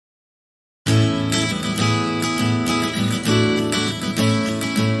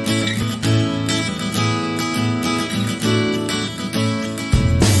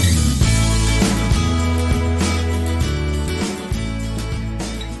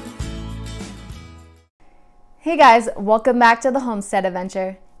Hey guys, welcome back to the Homestead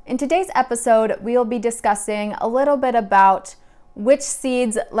Adventure. In today's episode, we will be discussing a little bit about which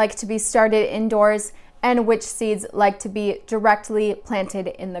seeds like to be started indoors and which seeds like to be directly planted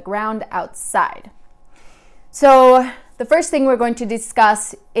in the ground outside. So the first thing we're going to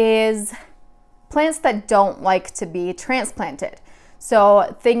discuss is plants that don't like to be transplanted.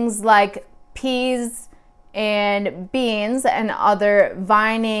 So things like peas and beans and other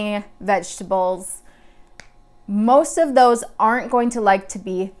vining vegetables, most of those aren't going to like to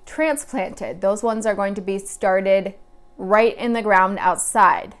be transplanted. Those ones are going to be started right in the ground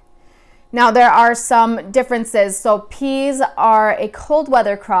outside. Now there are some differences. So peas are a cold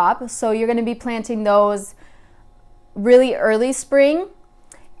weather crop, so you're going to be planting those really early spring,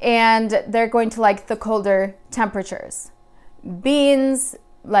 and they're going to like the colder temperatures. Beans,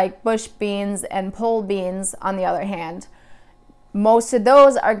 like bush beans and pole beans, on the other hand, most of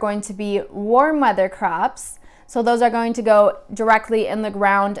those are going to be warm weather crops. So those are going to go directly in the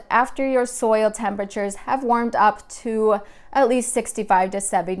ground after your soil temperatures have warmed up to at least 65 to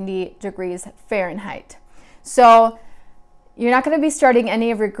 70 degrees Fahrenheit. So you're not going to be starting any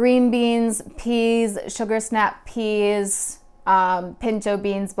of your green beans, peas, sugar snap peas, pinto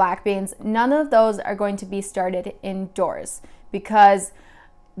beans, black beans. None of those are going to be started indoors because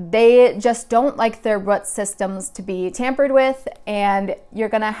they just don't like their root systems to be tampered with, and you're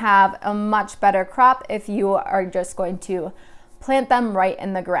going to have a much better crop if you are just going to plant them right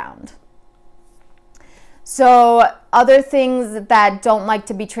in the ground. So other things that don't like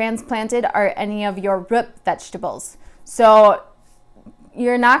to be transplanted are any of your root vegetables. So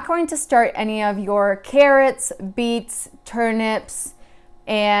you're not going to start any of your carrots, beets, turnips,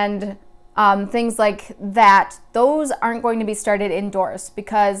 and things like that. Those aren't going to be started indoors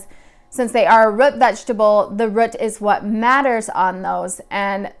because since they are a root vegetable, the root is what matters on those.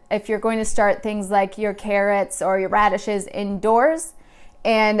 And if you're going to start things like your carrots or your radishes indoors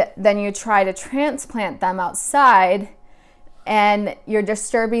and then you try to transplant them outside and you're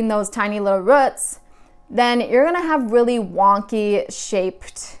disturbing those tiny little roots, then you're going to have really wonky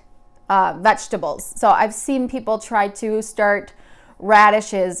shaped vegetables. So I've seen people try to start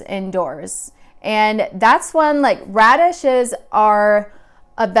radishes indoors, and that's when, like, radishes are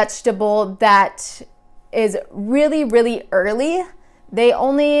a vegetable that is really early. They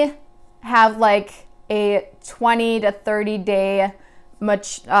only have like a 20 to 30 days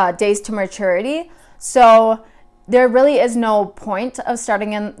to maturity, so there really is no point of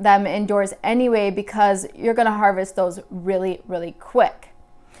starting them indoors anyway because you're going to harvest those really quick.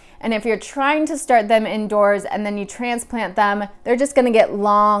 And if you're trying to start them indoors and then you transplant them, they're just going to get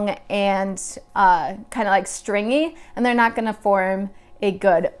long and kind of like stringy, and they're not going to form a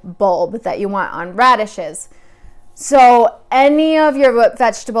good bulb that you want on radishes. So any of your root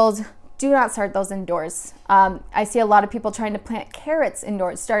vegetables, do not start those indoors. I see a lot of people trying to plant carrots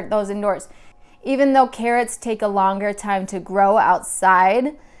indoors, start those indoors. Even though carrots take a longer time to grow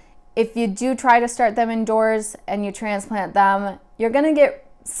outside, if you do try to start them indoors and you transplant them, you're going to get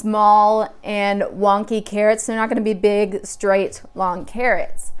small and wonky carrots. They're not going to be big, straight, long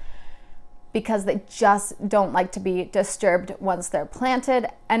carrots because they just don't like to be disturbed once they're planted.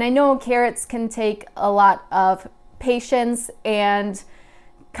 And I know carrots can take a lot of patience and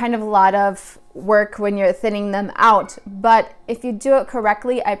kind of a lot of work when you're thinning them out, but if you do it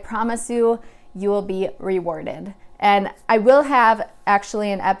correctly, I promise you, you will be rewarded. And I will have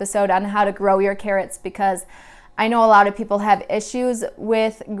actually an episode on how to grow your carrots because I know a lot of people have issues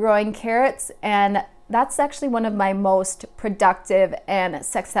with growing carrots, and that's actually one of my most productive and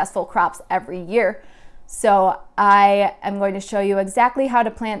successful crops every year. So I am going to show you exactly how to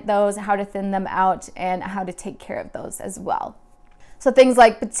plant those, how to thin them out, and how to take care of those as well. So things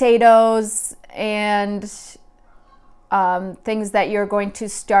like potatoes and things that you're going to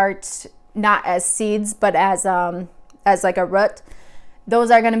start not as seeds but as like a root,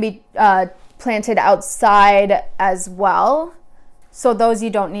 those are going to be planted outside as well. So those you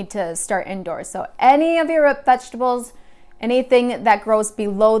don't need to start indoors. So any of your root vegetables, anything that grows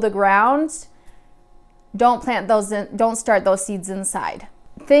below the ground, don't plant those in, don't start those seeds inside.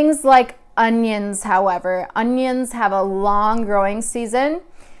 Things like onions, however, onions have a long growing season,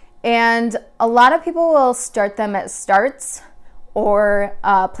 and a lot of people will start them at starts or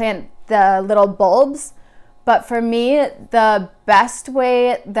plant the little bulbs. But for me, the best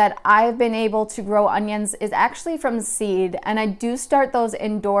way that I've been able to grow onions is actually from seed. And I do start those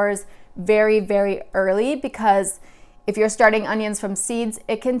indoors very early because if you're starting onions from seeds,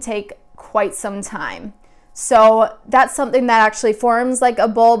 it can take quite some time. So that's something that actually forms like a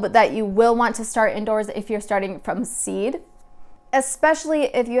bulb that you will want to start indoors if you're starting from seed. especially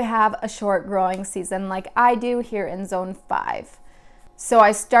if you have a short growing season like I do here in zone 5. So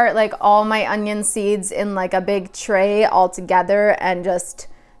I start like all my onion seeds in like a big tray all together and just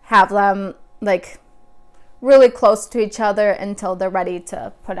have them like really close to each other until they're ready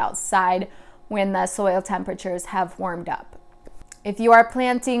to put outside when the soil temperatures have warmed up. If you are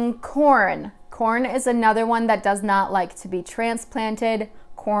planting corn, corn is another one that does not like to be transplanted.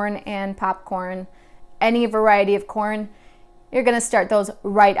 Corn and popcorn, any variety of corn, you're going to start those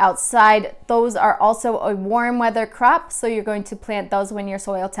right outside. Those are also a warm weather crop, so you're going to plant those when your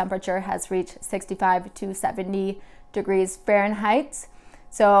soil temperature has reached 65 to 70 degrees Fahrenheit.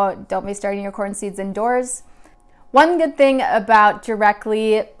 So don't be starting your corn seeds indoors. One good thing about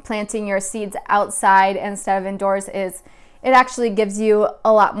directly planting your seeds outside instead of indoors is it actually gives you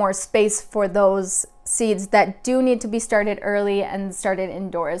a lot more space for those seeds that do need to be started early and started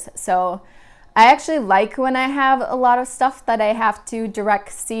indoors. So I actually like when I have a lot of stuff that I have to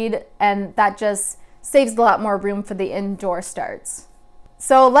direct seed, and that just saves a lot more room for the indoor starts.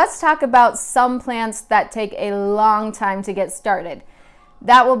 So let's talk about some plants that take a long time to get started.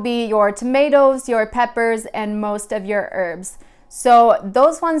 That will be your tomatoes, your peppers, and most of your herbs. So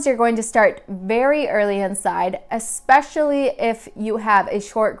those ones you're going to start very early inside, especially if you have a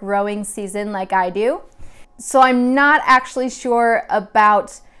short growing season like I do. So I'm not actually sure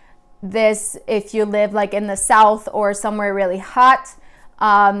about this if you live like in the south or somewhere really hot.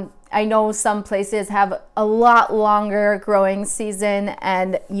 I know some places have a lot longer growing season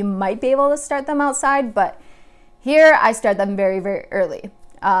and you might be able to start them outside, but here I start them very, very early.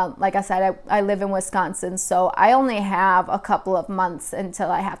 Like I said, I live in Wisconsin, so I only have a couple of months until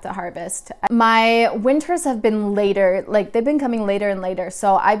I have to harvest. My winters have been later, like they've been coming later and later,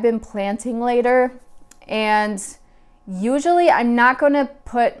 so I've been planting later, and usually I'm not going to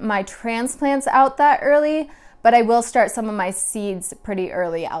put my transplants out that early, but I will start some of my seeds pretty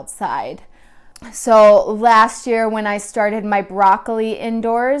early outside. So last year when I started my broccoli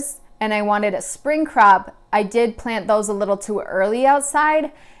indoors and I wanted a spring crop, I did plant those a little too early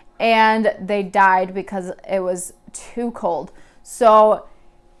outside and they died because it was too cold. So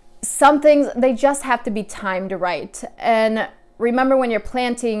some things, they just have to be timed right. And remember, when you're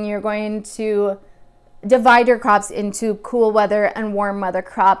planting, you're going to divide your crops into cool weather and warm weather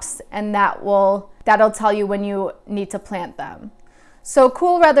crops, and that'll tell you when you need to plant them. So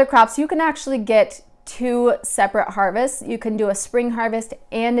cool weather crops, you can actually get 2 separate harvests. You can do a spring harvest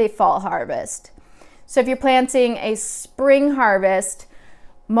and a fall harvest. So if you're planting a spring harvest,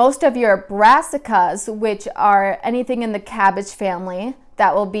 most of your brassicas, which are anything in the cabbage family,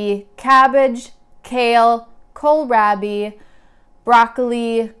 that will be cabbage, kale, kohlrabi,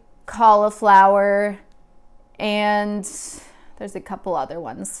 broccoli, cauliflower, and there's a couple other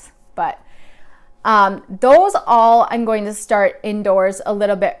ones, but those all I'm going to start indoors a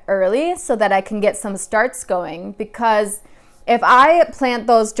little bit early so that I can get some starts going, because if I plant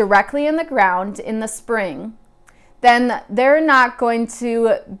those directly in the ground in the spring, then they're not going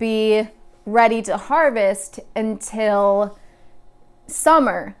to be ready to harvest until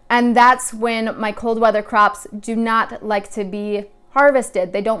summer, and that's when my cold weather crops do not like to be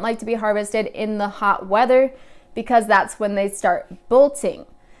harvested. They don't like to be harvested in the hot weather because that's when they start bolting.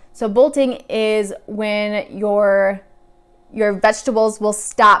 So bolting is when your vegetables will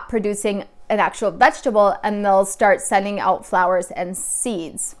stop producing an actual vegetable and they'll start sending out flowers and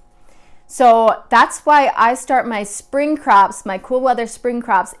seeds. So that's why I start my spring crops, my cool weather spring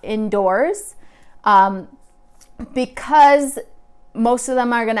crops, indoors, because most of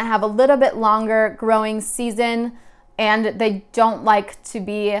them are going to have a little bit longer growing season and they don't like to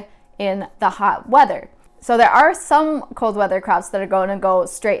be in the hot weather. So there are some cold weather crops that are going to go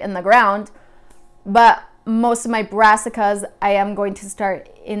straight in the ground, but most of my brassicas I am going to start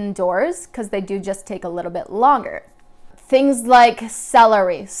indoors because they do just take a little bit longer. Things like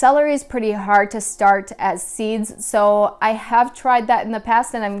celery. Celery is pretty hard to start as seeds, so I have tried that in the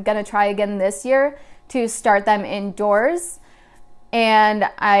past and I'm going to try again this year to start them indoors, and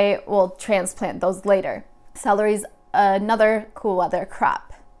I will transplant those later. Celery's another cool weather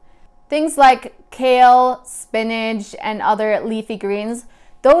crop. Things like kale, spinach, and other leafy greens,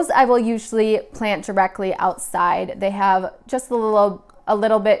 those I will usually plant directly outside. They have just a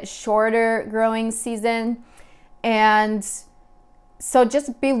little bit shorter growing season, and so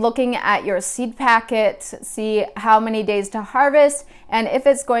just be looking at your seed packet, see how many days to harvest, and if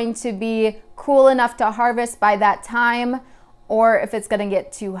it's going to be cool enough to harvest by that time, or if it's going to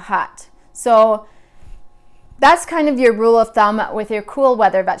get too hot. So that's kind of your rule of thumb with your cool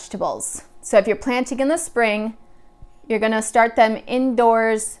weather vegetables. So if you're planting in the spring, you're going to start them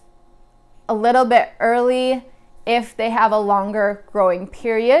indoors a little bit early if they have a longer growing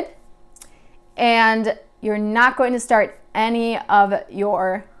period. And you're not going to start any of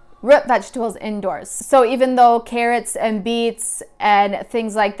your root vegetables indoors. So even though carrots and beets and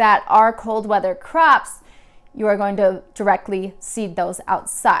things like that are cold weather crops, you are going to directly seed those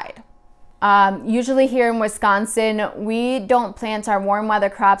outside. Usually here in Wisconsin, we don't plant our warm weather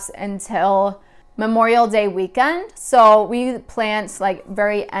crops until Memorial Day weekend. So we plant like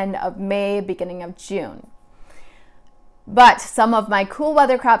very end of May, beginning of June. But some of my cool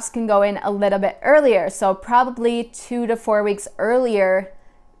weather crops can go in a little bit earlier. So probably 2 to 4 weeks earlier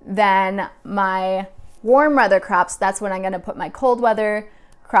than my warm weather crops. That's when I'm going to put my cold weather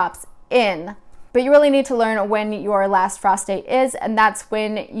crops in. But you really need to learn when your last frost date is, and that's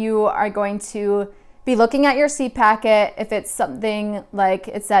when you are going to be looking at your seed packet. If it's something like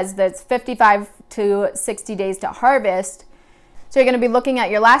it says that it's 55 to 60 days to harvest, so you're going to be looking at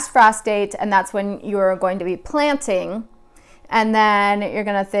your last frost date, and that's when you're going to be planting. And then you're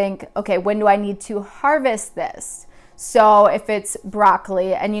going to think, okay, when do I need to harvest this? So if it's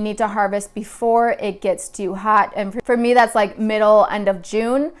broccoli and you need to harvest before it gets too hot, and for me that's like middle, end of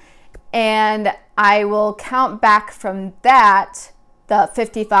June, and I will count back from that, the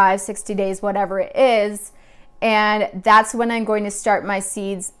 55, 60 days, whatever it is, and that's when I'm going to start my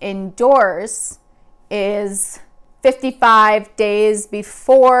seeds indoors, is 55 days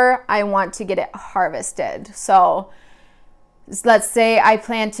before I want to get it harvested. So let's say I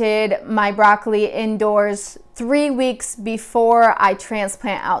planted my broccoli indoors 3 weeks before I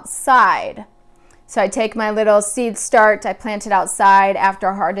transplant outside. So I take my little seed start, I plant it outside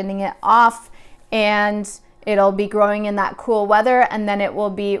after hardening it off, and it'll be growing in that cool weather, and then it will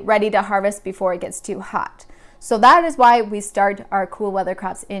be ready to harvest before it gets too hot. So that is why we start our cool weather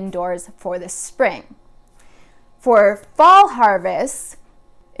crops indoors for the spring. For fall harvests,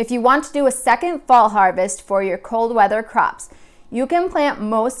 if you want to do a second fall harvest for your cold weather crops, you can plant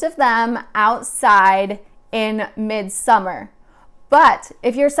most of them outside in midsummer. But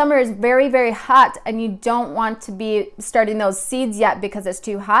if your summer is very, very hot and you don't want to be starting those seeds yet because it's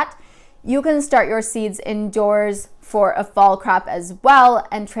too hot, you can start your seeds indoors for a fall crop as well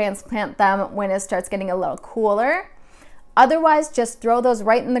and transplant them when it starts getting a little cooler. Otherwise, just throw those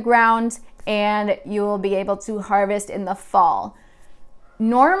right in the ground and you will be able to harvest in the fall.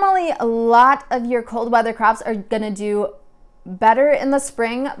 Normally, a lot of your cold weather crops are going to do better in the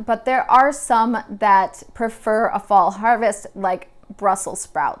spring, but there are some that prefer a fall harvest, like Brussels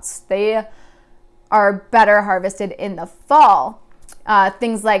sprouts. They are better harvested in the fall.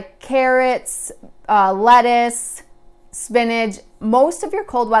 Things like carrots, lettuce, spinach, most of your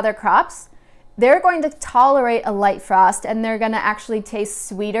cold weather crops, they're going to tolerate a light frost, and they're going to actually taste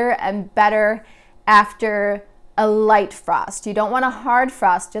sweeter and better after a light frost. You don't want a hard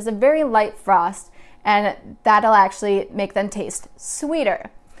frost, just a very light frost, and that'll actually make them taste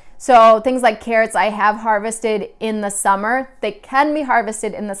sweeter. So things like carrots I have harvested in the summer. They can be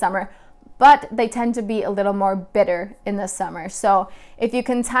harvested in the summer, but they tend to be a little more bitter in the summer. So if you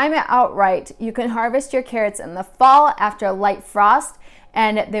can time it out right, you can harvest your carrots in the fall after a light frost,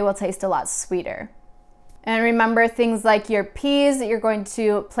 and they will taste a lot sweeter. And remember, things like your peas that you're going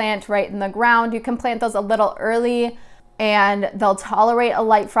to plant right in the ground, you can plant those a little early, and they'll tolerate a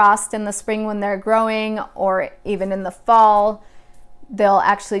light frost in the spring when they're growing, or even in the fall. They'll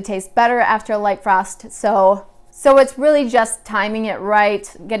actually taste better after a light frost. So it's really just timing it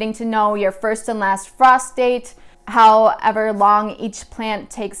right, getting to know your first and last frost date, however long each plant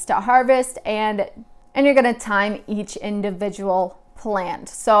takes to harvest, and you're gonna time each individual plant.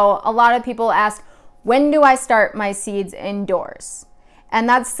 So a lot of people ask, when do I start my seeds indoors? And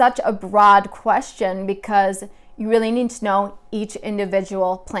that's such a broad question because you really need to know each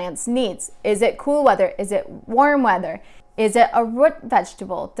individual plant's needs. Is it cool weather? Is it warm weather? Is it a root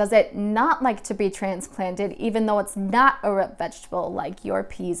vegetable? Does it not like to be transplanted even though it's not a root vegetable like your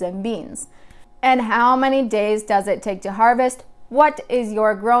peas and beans? And how many days does it take to harvest? What is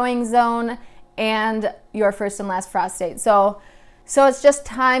your growing zone and your first and last frost date? So it's just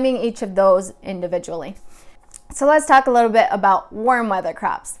timing each of those individually. So let's talk a little bit about warm weather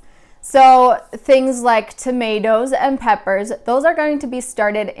crops. So things like tomatoes and peppers, those are going to be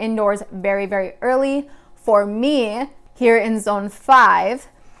started indoors very, very early for me here in zone 5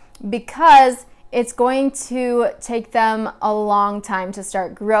 because it's going to take them a long time to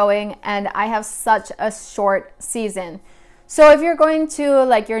start growing, and I have such a short season. So if you're going to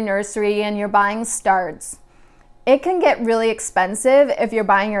like your nursery and you're buying starts, it can get really expensive if you're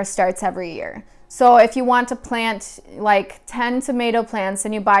buying your starts every year. So if you want to plant like 10 tomato plants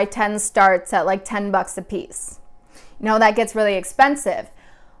and you buy 10 starts at like $10 a piece, that gets really expensive.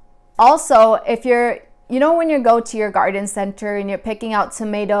 Also, if you're you know, when you go to your garden center and you're picking out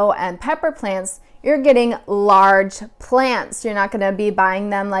tomato and pepper plants, you're getting large plants. You're not going to be buying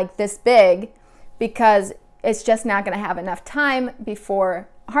them like this big because it's just not going to have enough time before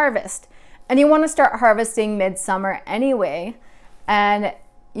harvest. And you want to start harvesting midsummer anyway, and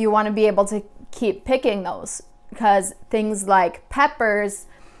you want to be able to keep picking those, because things like peppers,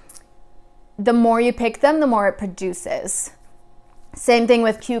 the more you pick them, the more it produces. Same thing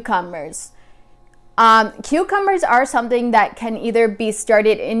with cucumbers. Cucumbers are something that can either be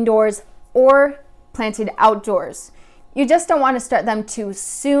started indoors or planted outdoors. You just don't want to start them too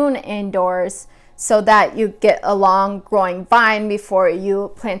soon indoors so that you get a long growing vine before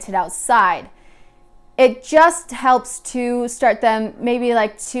you plant it outside. It just helps to start them maybe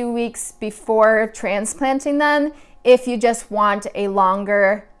like 2 weeks before transplanting them if you just want a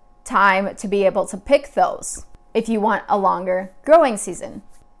longer time to be able to pick those, if you want a longer growing season.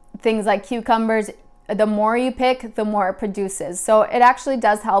 Things like cucumbers, the more you pick, the more it produces. So it actually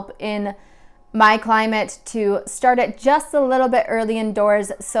does help in my climate to start it just a little bit early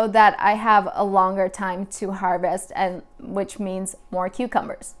indoors so that I have a longer time to harvest, and which means more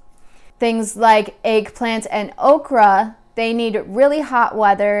cucumbers. Things like eggplant and okra, they need really hot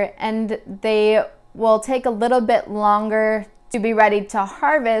weather and they will take a little bit longer to be ready to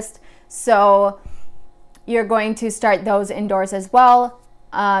harvest. So you're going to start those indoors as well.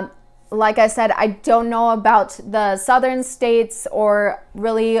 Like I said, I don't know about the southern states or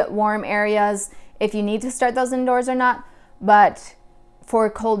really warm areas if you need to start those indoors or not, but for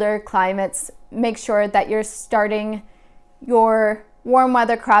colder climates, make sure that you're starting your warm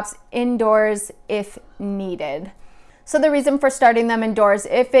weather crops indoors if needed. So the reason for starting them indoors,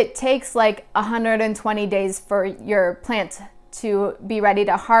 if it takes like 120 days for your plant to be ready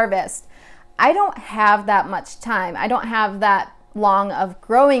to harvest, I don't have that much time. I don't have that long of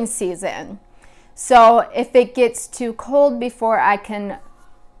growing season. So if it gets too cold before I can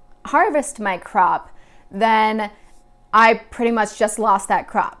harvest my crop, then I pretty much just lost that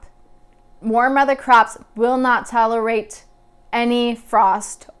crop. Warm weather crops will not tolerate any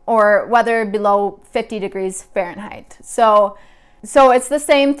frost or weather below 50 degrees Fahrenheit. So it's the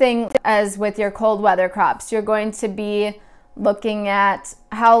same thing as with your cold weather crops. You're going to be looking at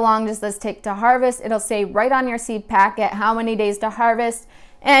how long does this take to harvest. It'll say right on your seed packet how many days to harvest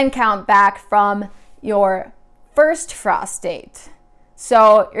and count back from your first frost date.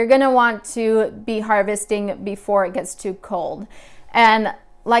 So you're going to want to be harvesting before it gets too cold. And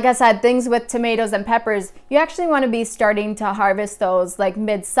like I said, things with tomatoes and peppers, you actually want to be starting to harvest those like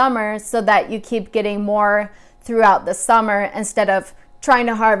midsummer so that you keep getting more throughout the summer instead of trying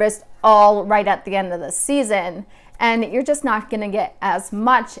to harvest all right at the end of the season. And you're just not going to get as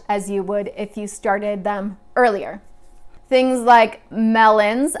much as you would if you started them earlier. Things like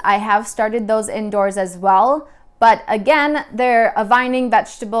melons, I have started those indoors as well. But again, they're a vining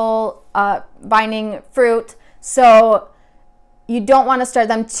vegetable, vining fruit. So you don't want to start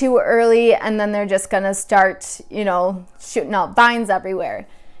them too early and then they're just going to start, you know, shooting out vines everywhere.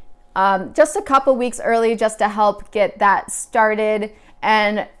 Just a couple weeks early just to help get that started.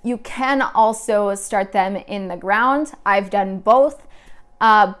 And you can also start them in the ground. I've done both,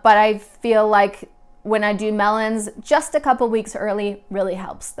 but I feel like when I do melons, just a couple weeks early really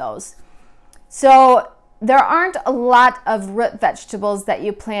helps those. So there aren't a lot of root vegetables that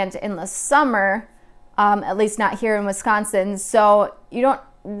you plant in the summer, at least not here in Wisconsin. So you don't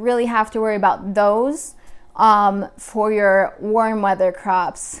really have to worry about those for your warm weather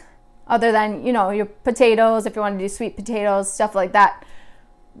crops, other than, you know, your potatoes, if you want to do sweet potatoes, stuff like that.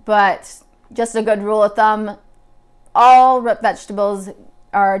 But just a good rule of thumb, all root vegetables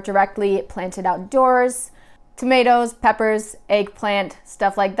are directly planted outdoors. Tomatoes, peppers, eggplant,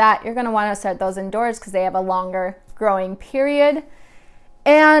 stuff like that, you're going to want to start those indoors because they have a longer growing period.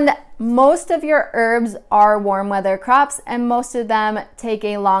 And most of your herbs are warm weather crops, and most of them take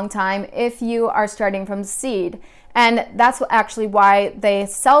a long time if you are starting from seed. And that's actually why they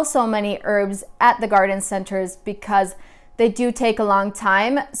sell so many herbs at the garden centers, because they do take a long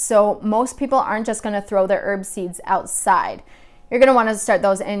time. So most people aren't just going to throw their herb seeds outside. You're going to want to start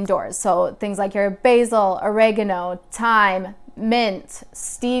those indoors. So things like your basil, oregano, thyme, mint,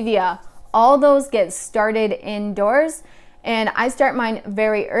 stevia, all those get started indoors. And I start mine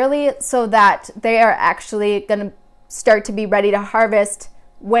very early so that they are actually going to start to be ready to harvest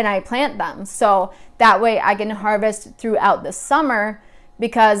when I plant them. So that way I can harvest throughout the summer,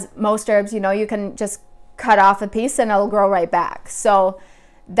 because most herbs, you know, you can just cut off a piece and it'll grow right back. So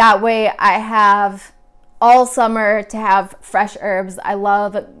that way I have all summer to have fresh herbs. I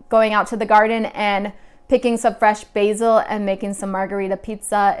love going out to the garden and picking some fresh basil and making some margarita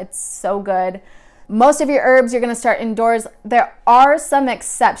pizza. It's so good. Most of your herbs you're going to start indoors. There are some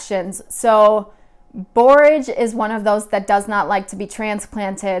exceptions. So borage is one of those that does not like to be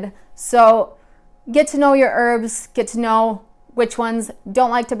transplanted. So get to know your herbs, get to know which ones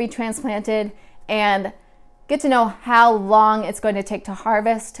don't like to be transplanted, and get to know how long it's going to take to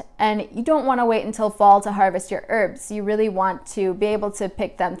harvest. And you don't want to wait until fall to harvest your herbs. You really want to be able to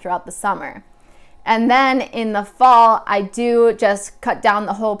pick them throughout the summer. And then in the fall, I do just cut down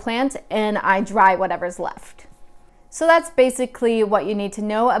the whole plant and I dry whatever's left. So that's basically what you need to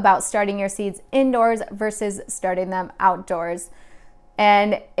know about starting your seeds indoors versus starting them outdoors.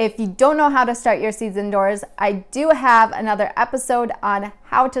 And if you don't know how to start your seeds indoors, I do have another episode on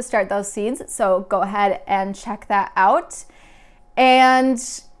how to start those seeds. So go ahead and check that out. And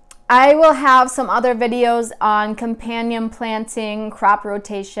I will have some other videos on companion planting, crop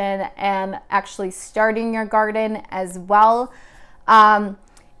rotation, and actually starting your garden as well.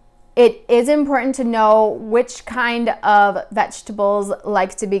 It is important to know which kind of vegetables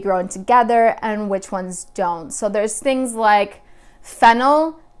like to be grown together and which ones don't. So there's things like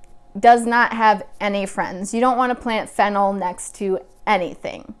fennel does not have any friends. You don't want to plant fennel next to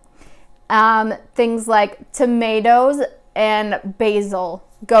anything. Things like tomatoes and basil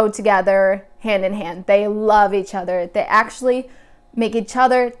go together hand in hand. They love each other. They actually make each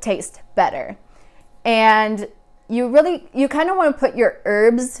other taste better. And you kind of want to put your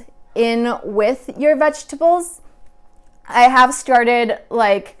herbs in with your vegetables. I have started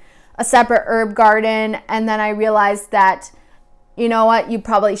like a separate herb garden, and then I realized that, you know what, you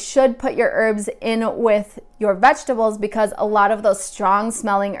probably should put your herbs in with your vegetables, because a lot of those strong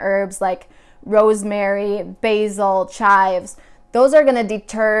smelling herbs like rosemary, basil, chives, those are going to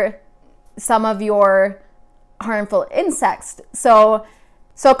deter some of your harmful insects. So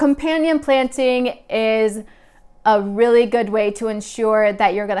companion planting is a really good way to ensure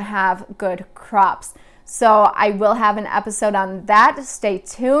that you're going to have good crops. So I will have an episode on that. Stay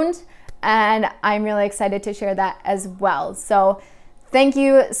tuned. And I'm really excited to share that as well. So thank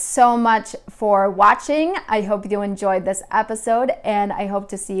you so much for watching. I hope you enjoyed this episode, and I hope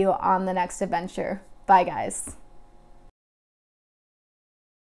to see you on the next adventure. Bye, guys.